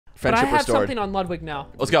But I have restored. something on Ludwig now.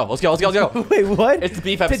 Let's go. Let's go. Let's go. Let's go. Wait, what? It's the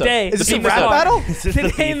beef episode. Today. Is the this a beef rap episode. battle?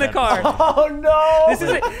 Today in the car. Oh no! This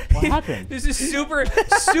is What happened? This is super,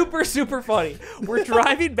 super funny. We're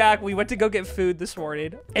driving back. We went to go get food this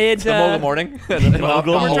morning, and The mogul morning.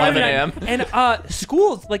 Mogul we're driving 11 a.m. back, and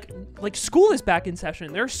schools like school is back in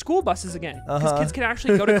session. There are school buses again because kids can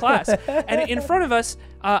actually go to class. And in front of us,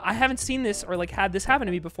 I haven't seen this or like had this happen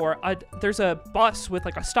to me before. There's a bus with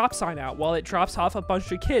like a stop sign out while it drops off a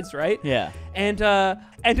bunch of kids, right? Yeah. And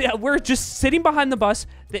we're just sitting behind the bus.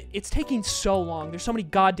 It's taking so long. There's so many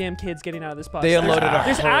goddamn kids getting out of this bus. They unloaded a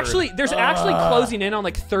There's herd. actually closing in on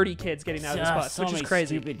like 30 kids getting out of this bus, which is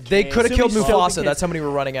crazy. They could have So killed many stupid Mufasa. kids. That's how many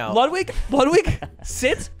were running out. Ludwig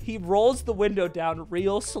sits. He rolls the window down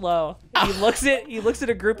real slow. And he looks at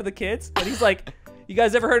a group of the kids, and he's like, "You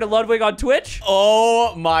guys ever heard of Ludwig on Twitch?"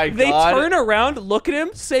 Oh my god. They turn around, look at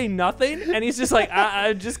him, say nothing, and he's just like,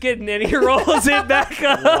 I'm just kidding, and he rolls it back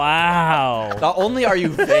up. Wow. Not only are you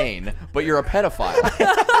vain, but you're a pedophile.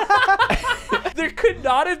 There could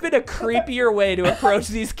not have been a creepier way to approach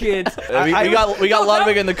these kids. We got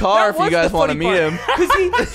Ludwig in the car if you guys want to meet him. Because